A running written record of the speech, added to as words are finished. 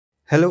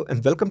Hello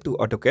and welcome to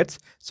AutoKets.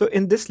 So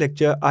in this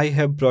lecture, I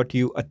have brought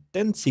you a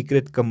 10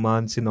 secret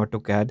commands in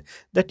AutoCAD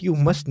that you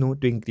must know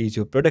to increase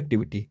your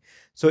productivity.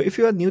 So if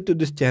you are new to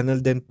this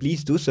channel, then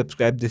please do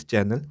subscribe this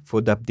channel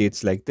for the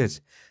updates like this.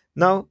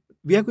 Now,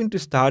 we are going to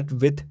start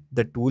with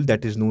the tool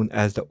that is known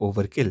as the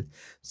Overkill.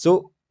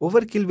 So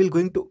Overkill will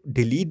going to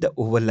delete the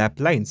overlap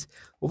lines.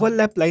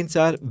 Overlap lines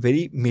are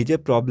very major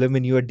problem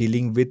when you are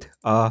dealing with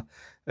a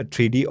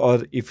 3D,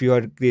 or if you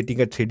are creating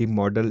a 3D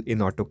model in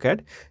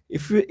AutoCAD.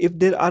 If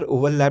there are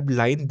overlapped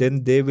line,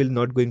 then they will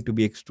not going to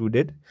be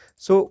extruded.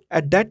 So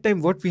at that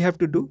time, what we have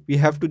to do, we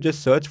have to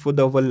just search for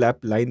the overlap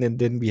line, and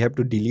then we have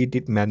to delete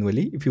it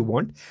manually if you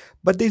want.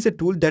 But there is a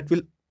tool that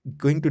will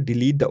going to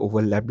delete the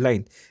overlap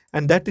line,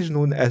 and that is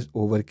known as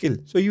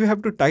Overkill. So you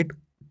have to type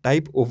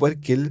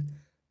Overkill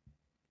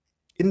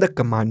in the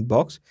command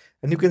box,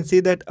 and you can see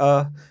that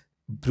a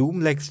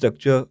broom like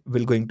structure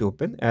will going to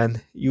open,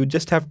 and you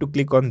just have to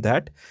click on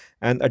that,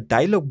 and a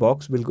dialog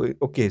box will go.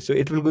 Okay, so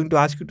it will going to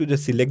ask you to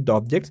just select the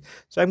objects.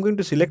 So I'm going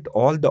to select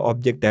all the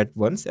object at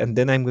once, and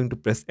then I'm going to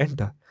press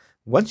enter.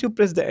 Once you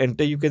press the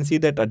enter, you can see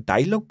that a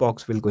dialog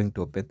box will going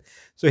to open.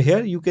 So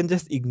here you can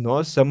just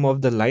ignore some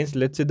of the lines.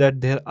 Let's say that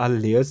there are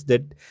layers,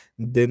 that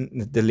then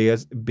the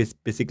layers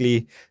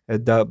basically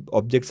the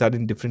objects are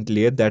in different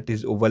layer that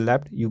is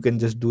overlapped. You can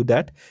just do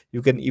that.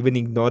 You can even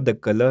ignore the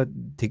color,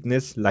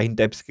 thickness, line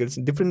type scales.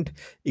 Different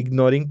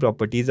ignoring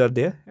properties are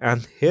there,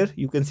 and here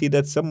you can see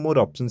that some more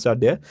options are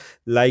there.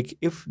 Like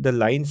if the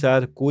lines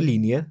are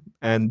collinear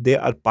and they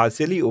are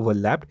partially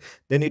overlapped,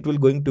 then it will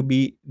going to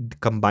be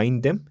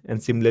combine them,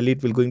 and similarly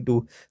it will going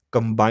to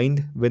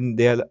combined when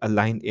they are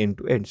aligned end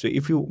to end. So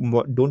if you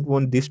don't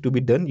want this to be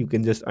done, you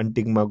can just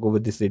untick mark over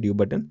this radio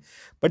button.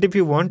 But if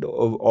you want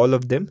all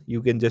of them,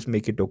 you can just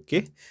make it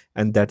okay,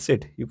 and that's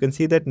it. You can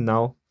see that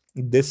now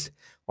this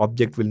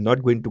object will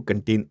not going to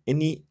contain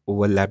any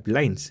overlapped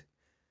lines.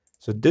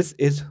 So this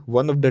is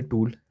one of the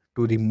tool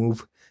to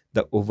remove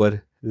the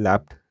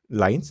overlapped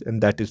lines,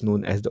 and that is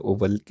known as the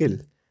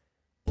overkill.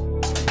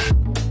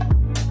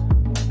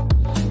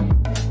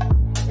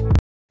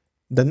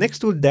 The next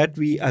tool that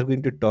we are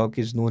going to talk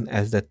is known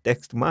as the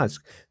text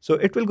mask. So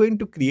it will going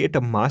to create a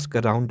mask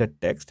around the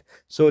text.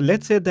 So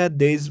let's say that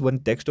there is one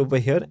text over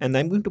here, and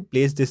I'm going to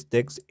place this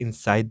text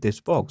inside this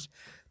box.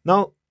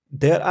 Now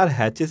there are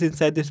hatches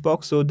inside this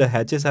box, so the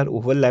hatches are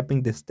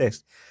overlapping this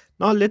text.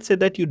 Now let's say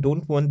that you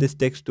don't want this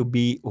text to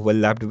be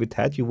overlapped with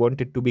hatch, you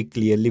want it to be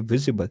clearly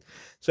visible.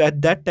 So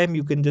at that time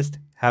you can just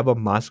have a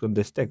mask on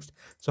this text.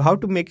 So how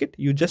to make it?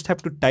 You just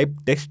have to type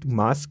text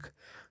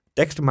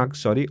mark,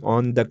 sorry,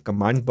 on the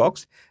command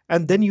box,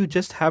 and then you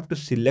just have to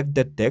select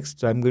the text.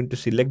 So I'm going to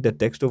select the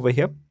text over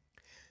here,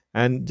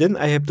 and then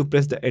I have to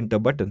press the enter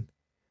button.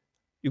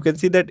 You can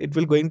see that it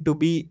will going to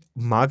be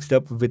marked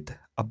up with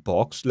a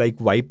box like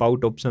wipe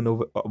out option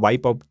over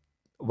wipe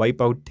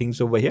out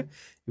things over here.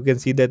 You can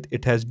see that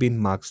it has been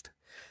masked.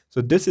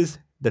 So this is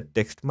the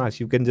text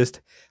mask. You can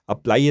just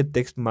apply a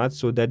text mask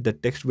so that the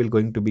text will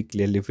going to be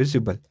clearly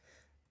visible.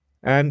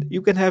 And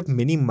you can have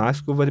many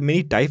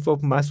type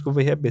of mask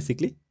over here.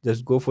 Basically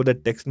just go for the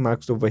text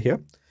marks over here,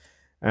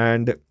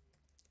 and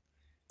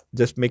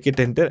just make it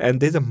enter, and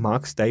there's a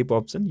marks type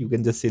option. You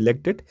can just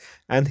select it,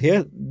 and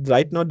here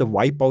right now the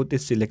wipeout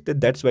is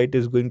selected. That's why it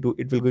will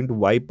going to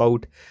wipe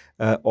out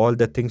all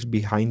the things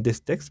behind this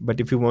text. But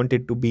if you want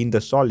it to be in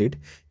the solid,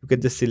 you can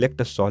just select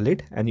a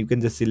solid, and you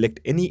can just select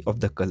any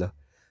of the color.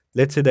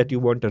 Let's say that you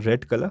want a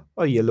red color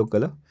or yellow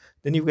color,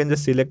 then you can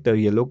just select a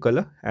yellow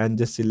color and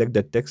just select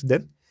the text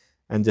then,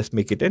 and just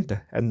make it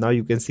enter. And now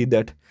you can see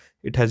that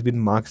it has been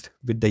marked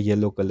with the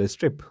yellow color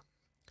strip.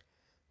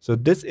 So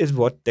this is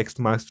what text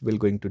masks will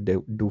going to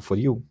do for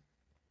you.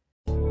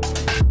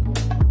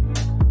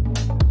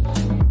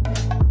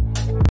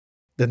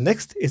 The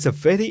next is a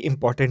very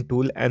important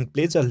tool and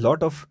plays a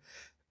lot of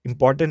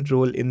important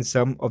role in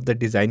some of the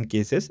design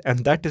cases,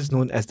 and that is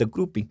known as the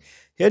grouping.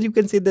 Here you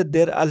can see that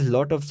there are a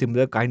lot of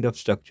similar kind of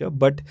structure,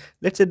 but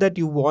let's say that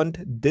you want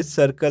this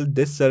circle,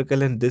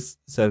 and this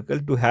circle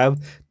to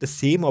have the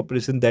same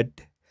operation that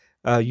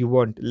you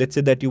want. Let's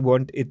say that you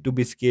want it to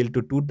be scaled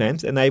to 2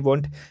 times, and I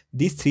want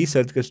these 3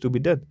 circles to be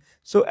done.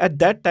 So at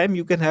that time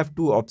you can have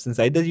two options.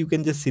 Either you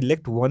can just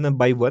select one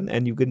by one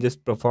and you can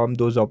just perform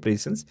those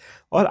operations,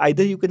 or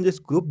either you can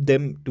just group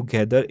them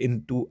together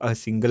into a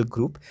single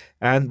group,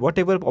 and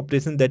whatever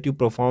operation that you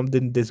performed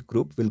in this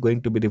group will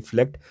going to be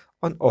reflect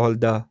on all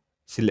the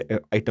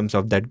items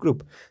of that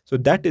group. So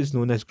that is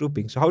known as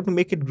grouping. So how to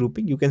make it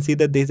grouping? You can see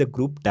that there is a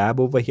group tab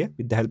over here,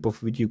 with the help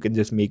of which you can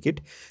just make it.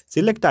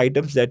 Select the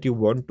items that you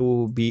want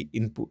to be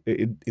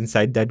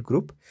inside that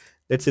group.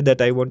 Let's say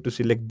that I want to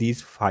select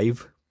these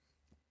 5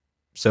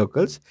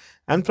 circles,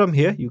 and from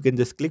here you can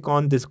just click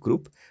on this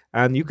group,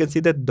 and you can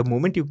see that the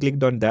moment you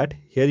clicked on that,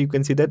 here you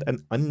can see that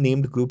an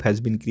unnamed group has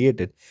been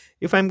created.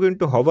 If I'm going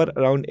to hover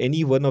around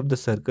any one of the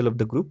circle of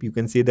the group, you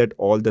can see that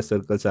all the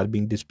circles are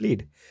being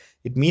displayed.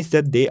 It means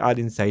that they are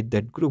inside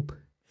that group.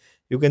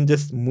 You can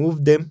just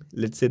move them.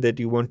 Let's say that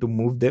you want to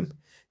move them.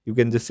 You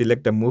can just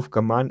select a move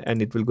command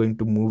and it will going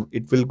to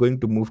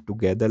move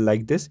together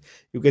like this.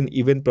 You can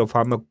even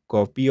perform a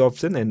copy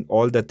option and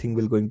all the thing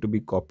will going to be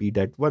copied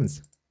at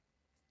once.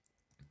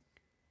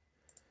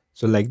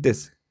 So like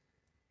this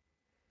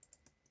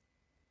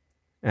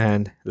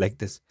and like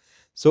this.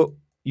 So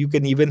you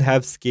can even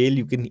have scale,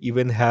 you can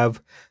even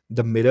have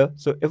the mirror.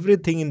 So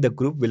everything in the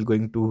group will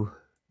going to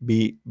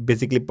be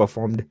basically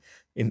performed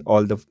in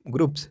all the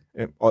groups,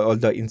 all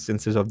the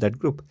instances of that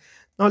group.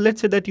 Now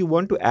let's say that you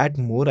want to add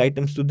more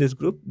items to this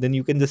group, then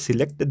you can just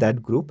select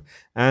that group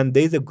and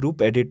there is a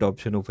group edit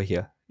option over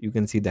here. You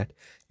can see that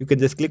you can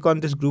just click on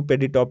this group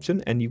edit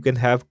option and you can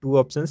have two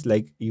options,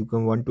 like you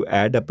can want to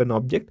add up an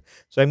object.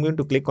 So I'm going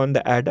to click on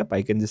the add up.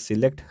 I can just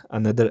select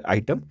another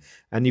item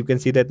and you can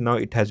see that now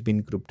it has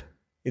been grouped,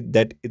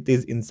 that it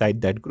is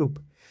inside that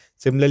group.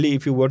 Similarly,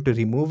 if you want to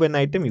remove an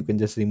item, you can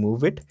just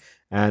remove it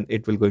and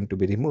it will going to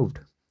be removed.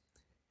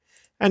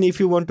 And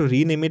if you want to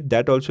rename it,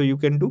 that also you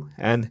can do.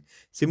 And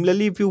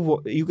similarly, if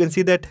you can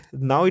see that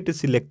now it is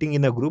selecting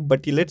in a group,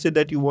 but let's say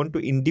that you want to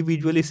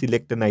individually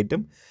select an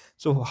item.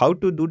 So how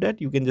to do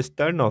that? You can just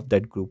turn off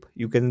that group.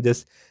 You can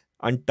just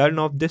turn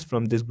off this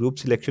from this group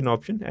selection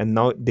option, and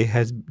now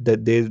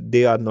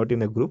they are not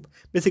in a group.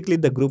 Basically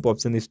the group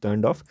option is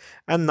turned off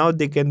and now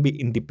they can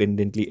be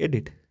independently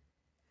edited.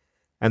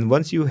 And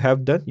once you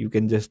have done, you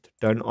can just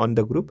turn on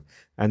the group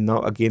and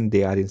now again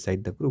they are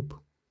inside the group.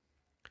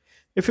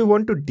 If you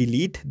want to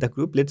delete the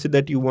group, let's say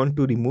that you want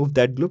to remove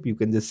that group, you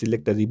can just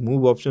select the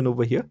remove option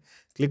over here,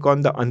 click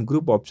on the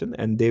ungroup option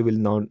and they will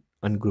now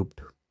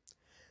ungrouped.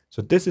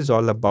 So this is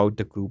all about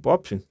the group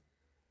option.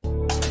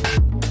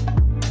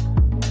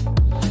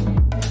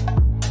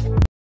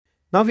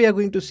 Now we are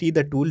going to see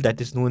the tool that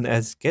is known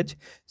as Sketch.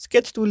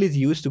 Sketch tool is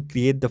used to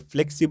create the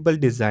flexible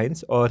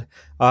designs or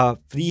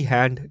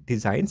freehand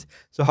designs.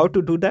 So how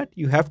to do that?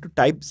 You have to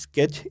type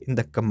Sketch in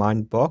the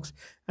command box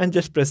and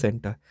just press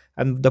enter.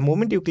 And the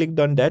moment you clicked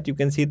on that, you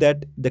can see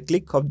that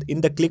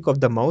in the click of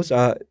the mouse,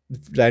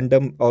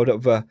 random or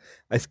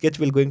a sketch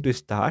will going to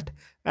start.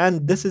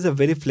 And this is a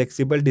very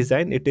flexible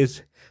design. It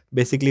is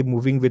basically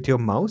moving with your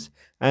mouse,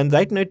 and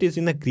right now it is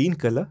in a green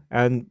color.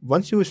 And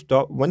once you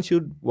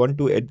want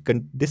to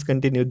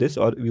discontinue this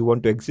or you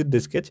want to exit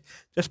this sketch,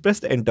 just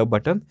press the enter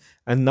button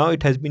and now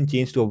it has been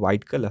changed to a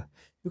white color.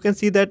 You can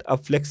see that a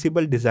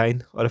flexible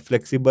design or a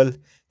flexible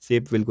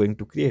shape will going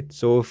to create.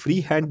 So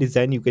freehand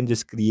design, you can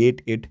just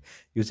create it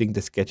using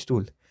the sketch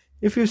tool.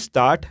 If you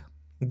start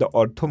the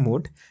ortho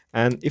mode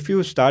and if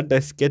you start the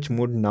sketch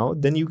mode now,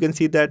 then you can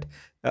see that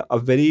a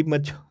very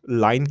much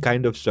line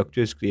kind of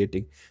structure is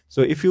creating.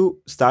 So if you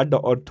start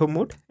the ortho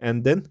mode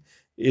and then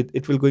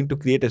it will going to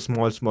create a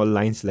small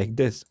lines like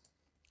this.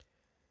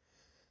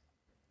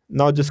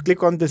 Now just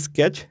click on the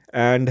sketch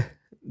and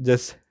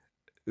just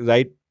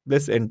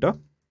press enter.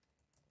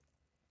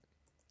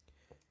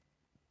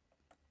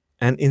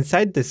 And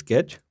inside the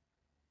sketch,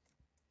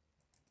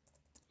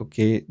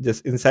 okay,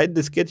 just inside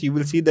the sketch, you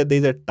will see that there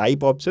is a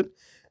type option.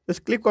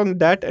 Just click on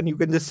that and you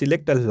can just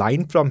select a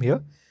line from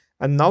here.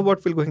 And now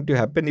what will going to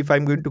happen if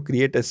I'm going to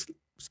create a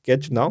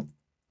sketch now,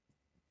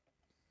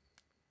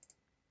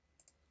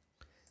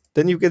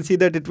 then you can see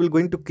that it will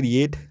going to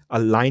create a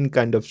line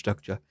kind of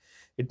structure.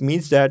 It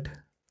means that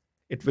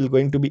it will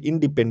going to be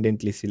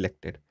independently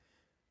selected.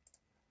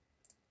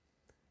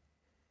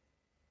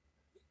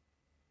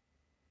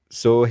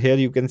 So here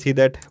you can see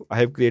that I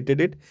have created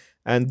it,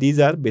 and these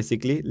are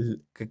basically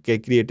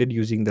created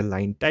using the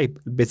line type,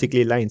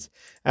 basically lines.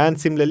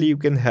 And similarly, you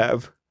can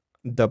have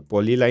the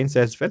polylines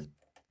as well.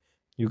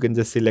 You can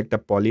just select a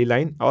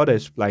polyline or a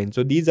spline.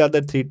 So these are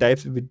the three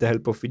types with the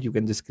help of which you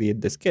can just create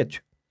the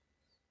sketch.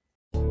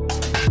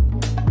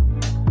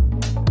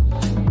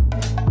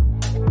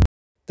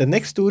 The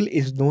next tool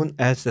is known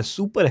as the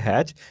super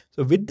hatch.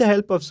 So with the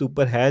help of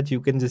super hatch, you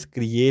can just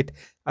create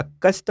a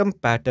custom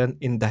pattern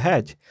in the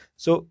hatch.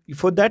 So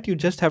for that, you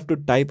just have to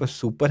type a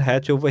super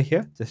hatch over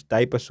here. Just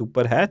type a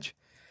super hatch.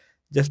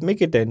 Just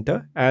make it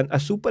enter and a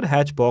super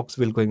hatch box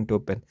will going to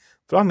open.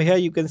 From here,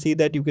 you can see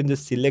that you can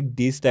just select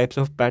these types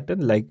of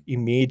pattern like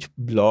image,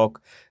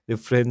 block,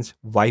 reference,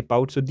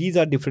 wipeout. So these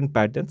are different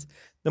patterns.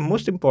 The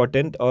most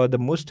important or the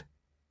most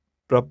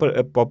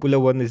popular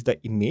one is the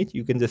image.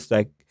 You can just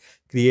like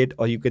create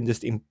or you can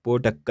just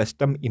import a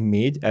custom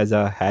image as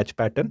a hatch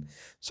pattern.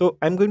 So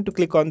I'm going to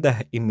click on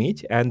the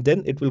image and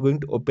then it will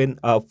going to open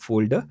a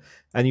folder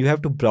and you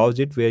have to browse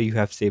it where you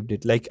have saved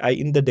it. Like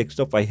in the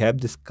desktop, I have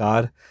this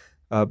car,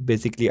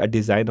 basically a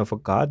design of a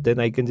car. Then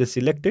I can just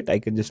select it, I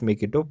can just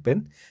make it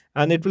open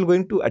and it will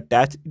going to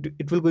attach,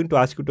 it will going to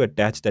ask you to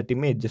attach that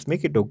image. Just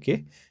make it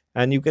okay.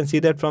 And you can see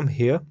that from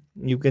here,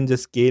 you can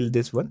just scale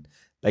this one.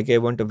 Like I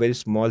want a very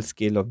small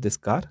scale of this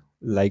car,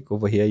 like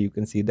over here, you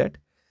can see that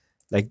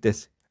like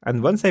this.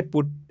 And once I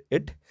put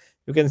it,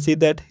 you can see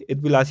that it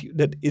will ask you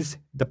that is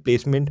the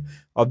placement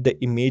of the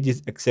image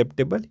is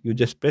acceptable. You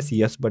just press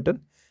yes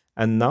button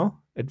and now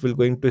it will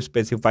going to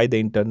specify the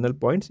internal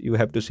points. You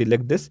have to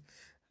select this,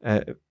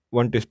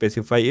 want to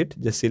specify it,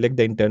 just select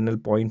the internal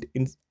point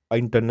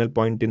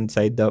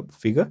inside the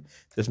figure,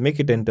 just make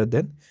it enter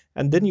then,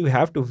 and then you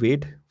have to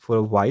wait for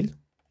a while.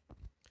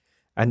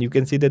 and you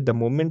can see that the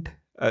moment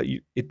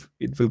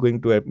it will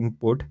going to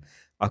import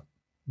a,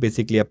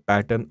 basically a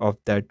pattern of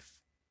that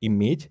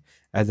image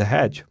as a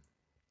hatch.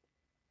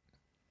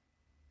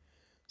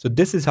 So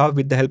this is how,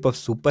 with the help of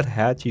super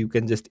hatch, you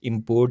can just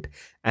import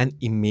an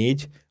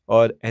image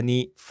or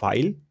any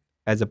file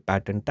as a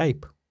pattern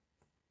type.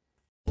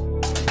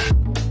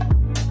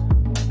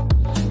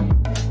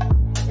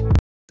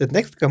 The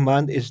next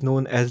command is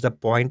known as the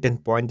point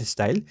and point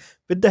style,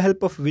 with the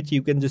help of which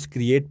you can just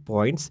create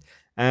points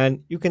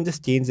and you can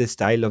just change the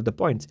style of the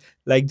points.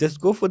 Like,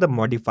 just go for the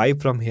modify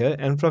from here,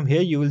 and from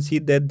here you will see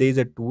that there is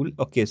a tool.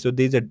 Okay, so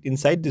there's a,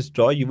 inside this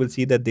draw you will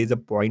see that there's a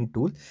point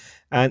tool,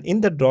 and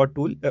in the draw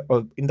tool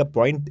or in the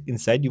point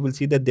inside you will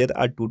see that there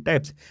are two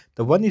types.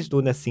 The one is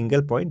known as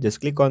single point.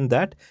 Just click on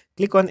that,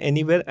 click on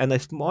anywhere, and a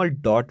small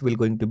dot will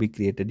going to be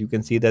created. You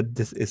can see that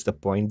this is the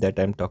point that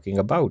I'm talking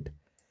about.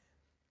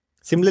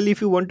 Similarly, if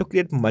you want to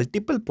create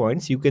multiple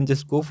points, you can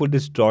just go for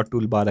this draw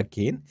toolbar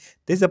again.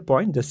 There's a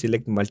point, just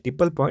select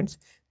multiple points.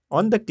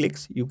 On the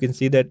clicks, you can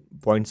see that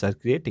points are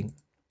creating.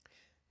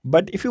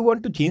 But if you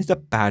want to change the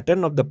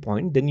pattern of the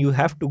point, then you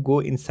have to go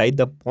inside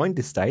the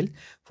point style.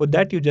 For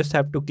that, you just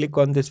have to click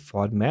on this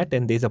format,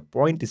 and there's a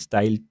point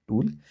style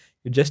tool.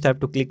 You just have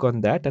to click on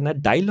that and a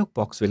dialog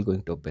box will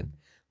going to open.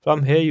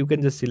 From here, you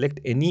can just select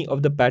any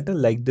of the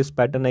pattern. Like this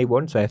pattern I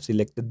want, so I have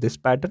selected this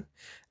pattern,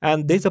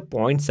 and there's a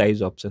point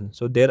size option.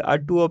 So there are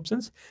two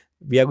options.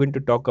 We are going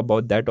to talk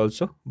about that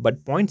also.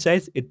 But point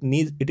size, it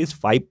is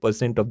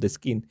 5% of the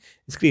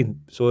screen.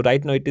 So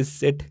right now it is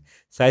set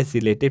size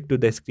relative to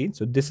the screen,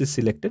 so this is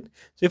selected.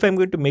 So if I'm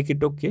going to make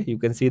it okay, you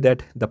can see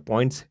that the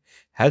points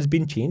has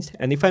been changed,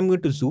 and if I'm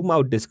going to zoom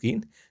out the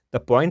screen, the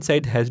point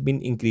size has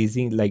been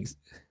increasing, like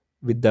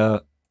with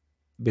the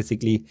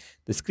basically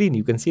the screen.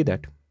 You can see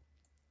that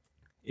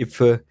if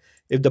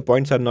the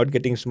points are not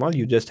getting small,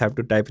 you just have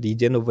to type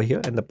region over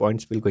here and the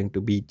points will going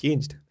to be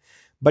changed.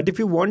 But if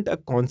you want a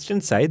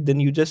constant size, then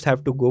you just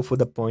have to go for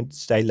the point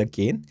style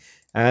again.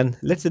 And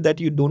let's say that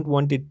you don't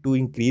want it to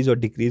increase or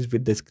decrease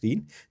with the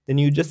screen, then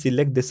you just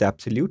select this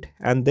absolute,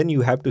 and then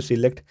you have to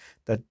select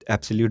that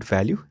absolute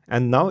value.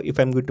 And now if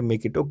I'm going to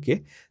make it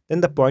okay,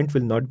 then the point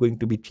will not going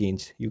to be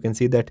changed. You can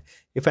see that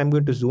if I'm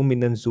going to zoom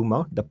in and zoom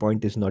out, the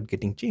point is not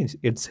getting changed.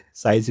 Its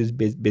size is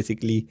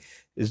basically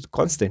is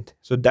constant.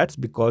 So that's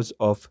because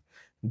of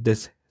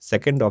this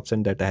second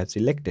option that I have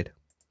selected.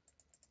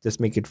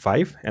 Just make it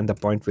 5 and the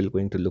point will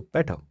going to look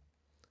better.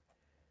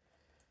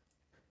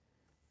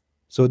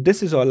 So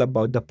this is all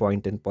about the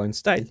point and point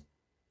style.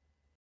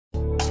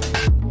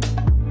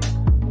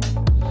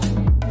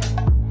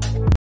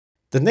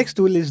 The next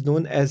tool is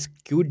known as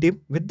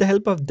QDim. With the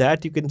help of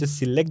that, you can just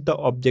select the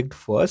object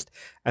first,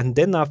 and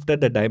then after,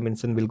 the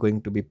dimension will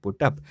going to be put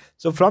up.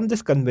 So from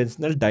this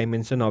conventional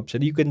dimension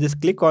option, you can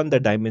just click on the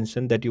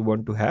dimension that you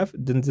want to have,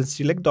 then just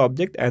select the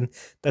object and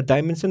the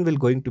dimension will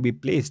going to be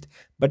placed.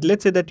 But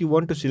let's say that you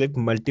want to select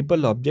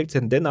multiple objects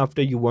and then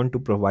after you want to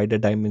provide a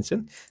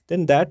dimension,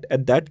 then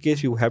at that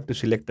case you have to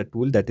select a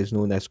tool that is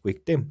known as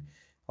QuickDim,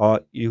 or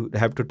you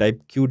have to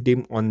type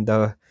QDim on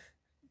the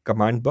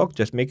command box.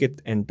 Just make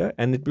it enter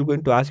and it will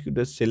going to ask you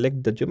to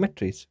select the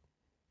geometries.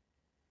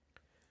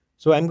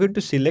 So I'm going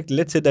to select,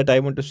 let's say that I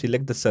want to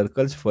select the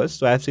circles first.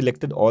 So I have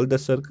selected all the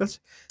circles.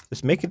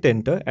 Just make it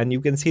enter and you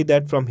can see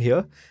that from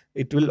here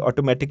it will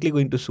automatically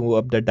going to show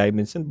up the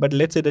dimension. But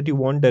let's say that you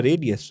want the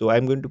radius, so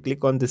I'm going to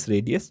click on this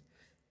radius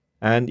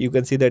and you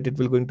can see that it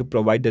will going to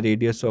provide the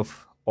radius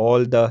of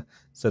all the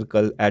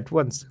circle at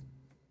once.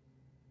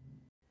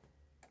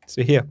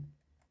 So here,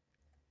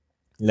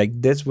 like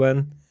this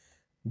one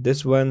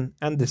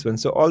and this one,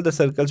 so all the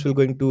circles will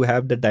going to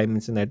have the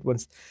dimension at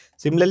once.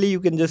 Similarly, you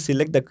can just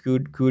select the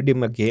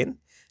QDim again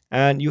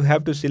and you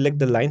have to select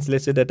the lines.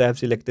 Let's say that I have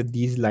selected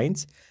these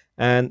lines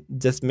and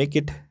just make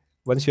it,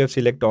 once you have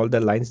selected all the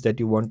lines that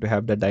you want to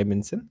have the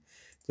dimension,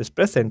 just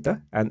press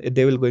enter and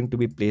they will going to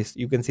be placed.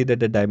 You can see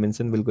that the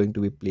dimension will going to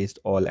be placed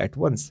all at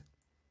once.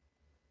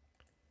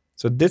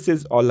 So this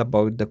is all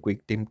about the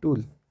QuickDim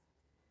tool.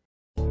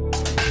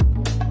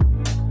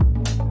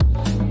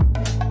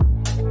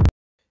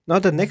 Now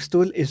the next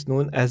tool is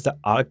known as the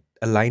arc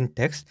align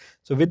text.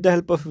 So with the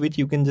help of which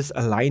you can just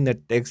align a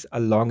text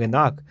along an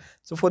arc.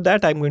 So for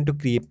that I'm going to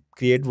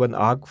create one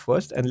arc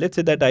first, and let's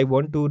say that I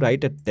want to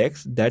write a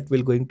text that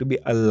will going to be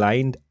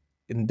aligned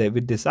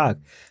with this arc.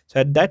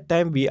 So at that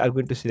time we are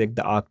going to select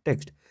the arc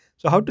text.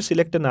 So how to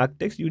select an arc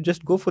text? You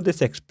just go for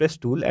this express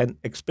tool and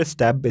express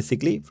tab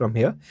basically from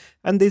here,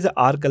 and there's an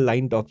arc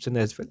aligned option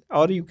as well,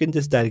 or you can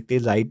just directly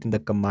write in the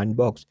command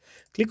box.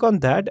 Click on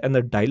that and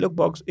the dialog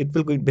box, it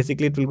will going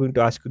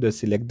to ask you to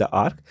select the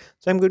arc.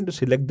 So I'm going to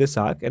select this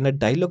arc and a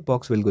dialog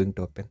box will going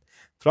to open.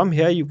 From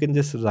here you can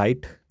just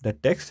write the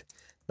text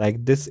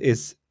like this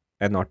is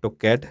an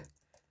AutoKets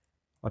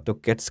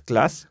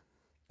class.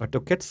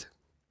 AutoKets,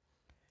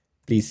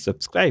 please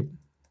subscribe.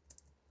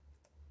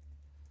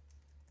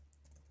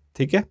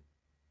 Okay,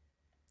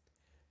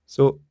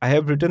 so I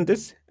have written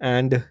this,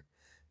 and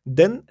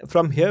then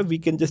from here we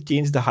can just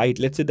change the height.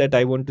 Let's say that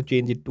I want to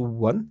change it to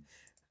 1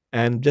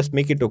 and just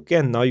make it okay,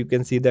 and now you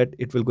can see that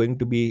it will going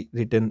to be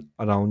written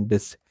around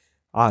this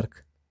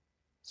arc.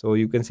 So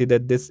you can see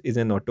that this is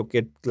an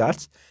AutoCAD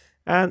class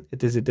and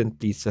it is written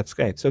please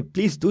subscribe. So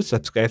please do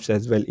subscribe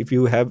as well. If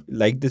you have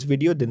liked this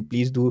video, then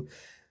please do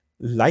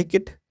like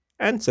it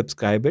and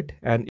subscribe it.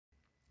 And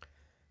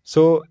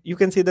so you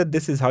can see that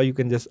this is how you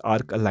can just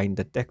arc align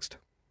the text.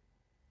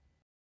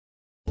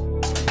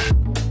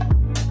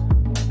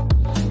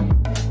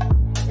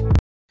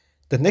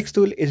 The next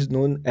tool is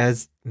known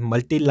as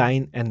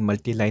Multiline and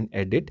Multiline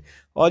Edit,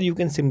 or you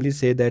can simply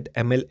say that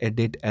ML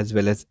Edit as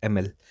well as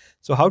ML.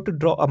 So how to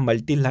draw a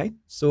multiline?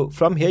 So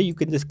from here you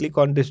can just click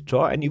on this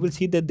draw and you will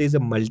see that there's a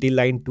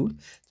multiline tool.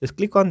 Just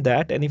click on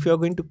that, and if you are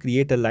going to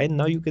create a line,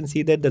 now you can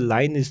see that the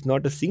line is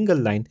not a single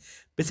line.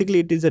 Basically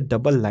it is a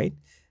double line.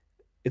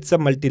 It's a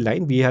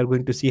multi-line. We are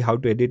going to see how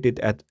to edit it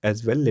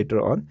as well later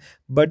on,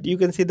 but you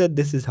can see that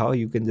this is how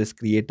you can just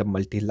create a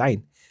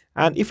multi-line.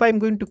 And if I'm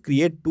going to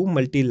create two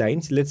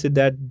multi-lines, let's say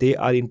that they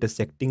are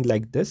intersecting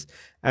like this,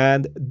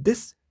 and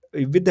this,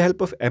 with the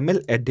help of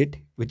ML edit,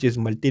 which is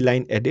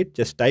multi-line edit,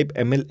 just type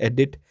ML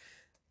edit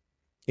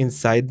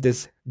inside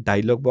this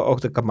dialog box or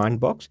the command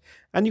box,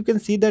 and you can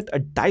see that a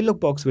dialog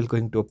box will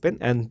going to open,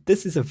 and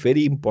this is a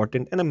very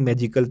important and a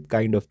magical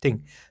kind of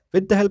thing.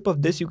 With the help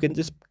of this, you can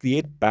just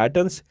create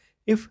patterns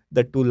if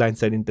the two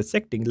lines are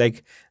intersecting.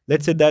 Like,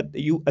 let's say that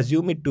you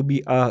assume it to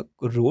be a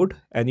road,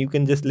 and you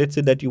can just, let's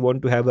say that you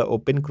want to have an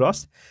open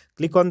cross.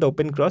 Click on the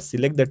open cross,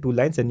 select the two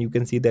lines, and you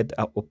can see that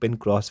a open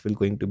cross will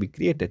going to be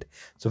created.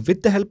 So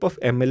with the help of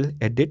ML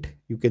edit,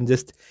 you can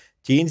just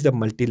change the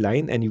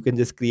multi-line and you can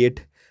just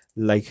create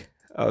like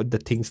the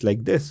things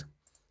like this.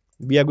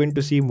 We are going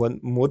to see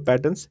one more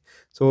patterns.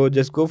 So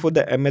just go for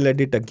the ML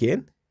edit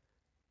again,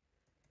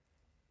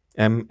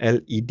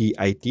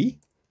 MLEDIT,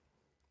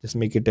 just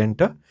make it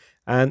enter,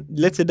 and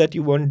let's say that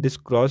you want this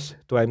cross,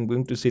 so I'm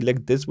going to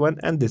select this one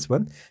and this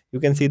one. You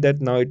can see that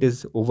now it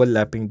is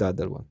overlapping the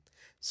other one.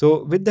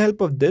 So with the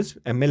help of this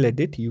ML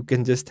edit, you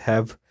can just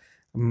have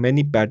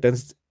many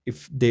patterns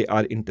if they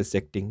are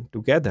intersecting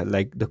together.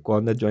 Like the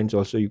corner joints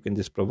also you can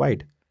just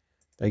provide,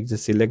 like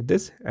just select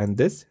this,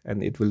 and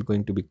it will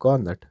going to be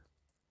cornered.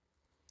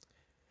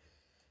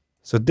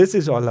 So this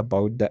is all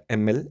about the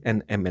ML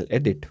and ML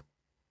edit.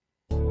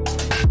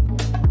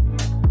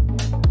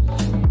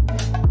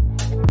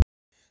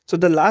 So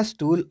the last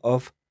tool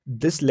of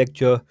this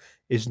lecture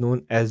is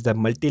known as the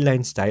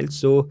multiline style.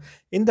 So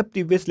in the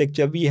previous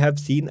lecture we have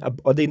seen,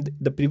 or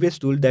the previous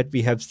tool that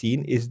we have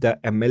seen is the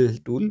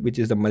ML tool, which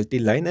is the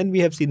multiline, and we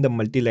have seen the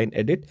multiline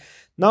edit.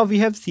 Now we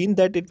have seen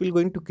that it will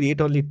going to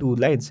create only two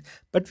lines,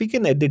 but we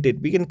can edit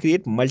it. We can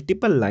create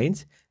multiple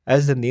lines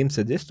as the name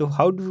suggests. So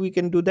how do we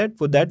can do that?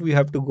 For that we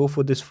have to go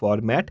for this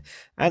format,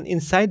 and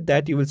inside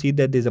that you will see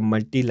that there's a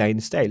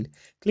multiline style.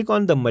 Click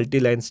on the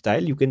multiline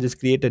style. You can just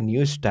create a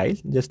new style,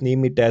 just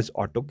name it as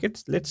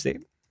AutoKets, let's say.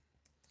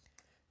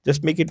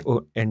 Just make it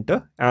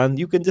enter, and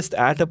you can just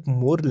add up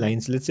more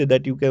lines. Let's say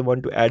that you can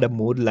want to add a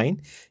more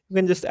line. You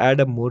can just add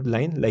a more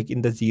line, like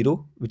in the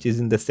 0, which is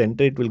in the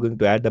center, it will going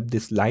to add up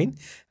this line,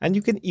 and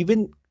you can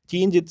even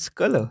change its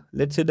color.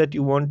 Let's say that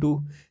you want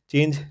to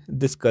change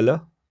this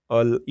color,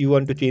 or you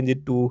want to change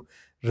it to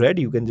red.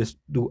 You can just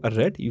do a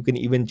red. You can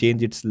even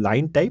change its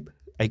line type.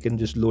 I can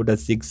just load a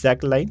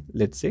zigzag line,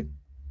 let's say.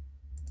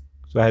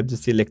 So I have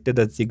just selected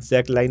a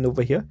zigzag line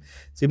over here.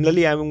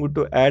 Similarly, I'm going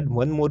to add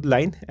one more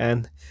line,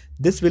 and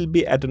this will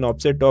be at an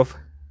offset of,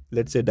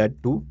 let's say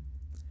that 2.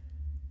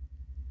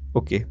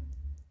 Okay,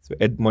 so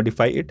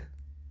modify it,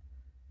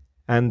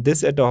 and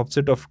this at an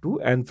offset of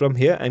 2, and from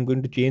here I'm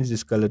going to change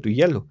this color to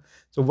yellow.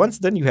 So once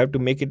done, you have to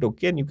make it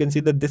okay, and you can see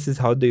that this is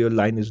how your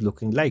line is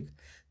looking like.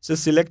 So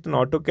select an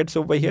AutoCAD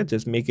over here,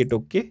 just make it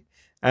okay.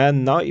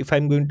 And now if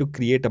I'm going to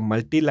create a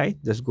multi-line,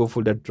 just go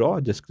for the draw,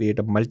 just create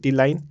a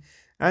multi-line.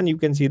 And you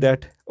can see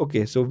that,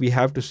 okay, so we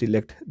have to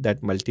select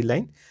that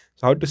multi-line.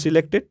 So how to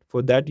select it?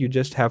 For that, you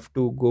just have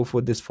to go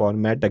for this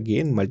format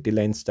again,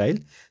 multi-line style,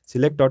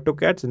 select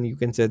AutoCAD, and you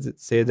can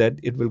say that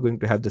it will going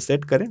to have the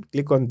set current.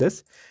 Click on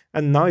this.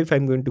 And now if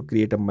I'm going to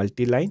create a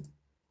multi-line,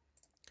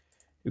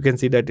 you can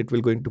see that it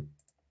will going to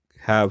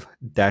have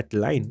that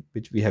line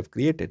which we have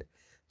created.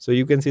 So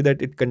you can see that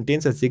it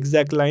contains a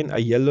zigzag line, a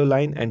yellow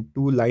line, and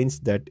two lines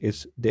that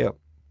is there.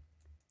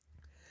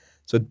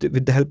 So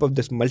with the help of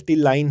this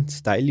multi-line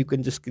style, you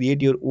can just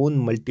create your own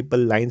multiple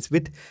lines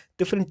with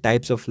different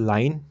types of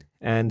line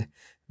and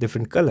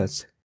different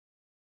colors.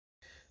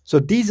 So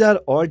these are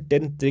all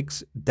 10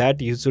 tricks that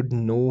you should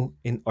know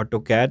in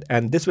AutoCAD,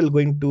 and this will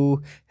going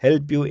to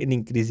help you in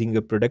increasing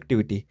your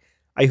productivity.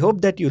 I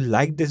hope that you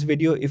liked this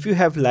video. If you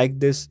have liked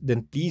this,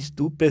 then please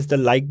do press the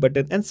like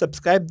button and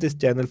subscribe this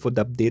channel for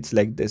the updates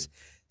like this.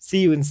 See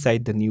you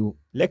inside the new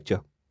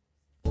lecture.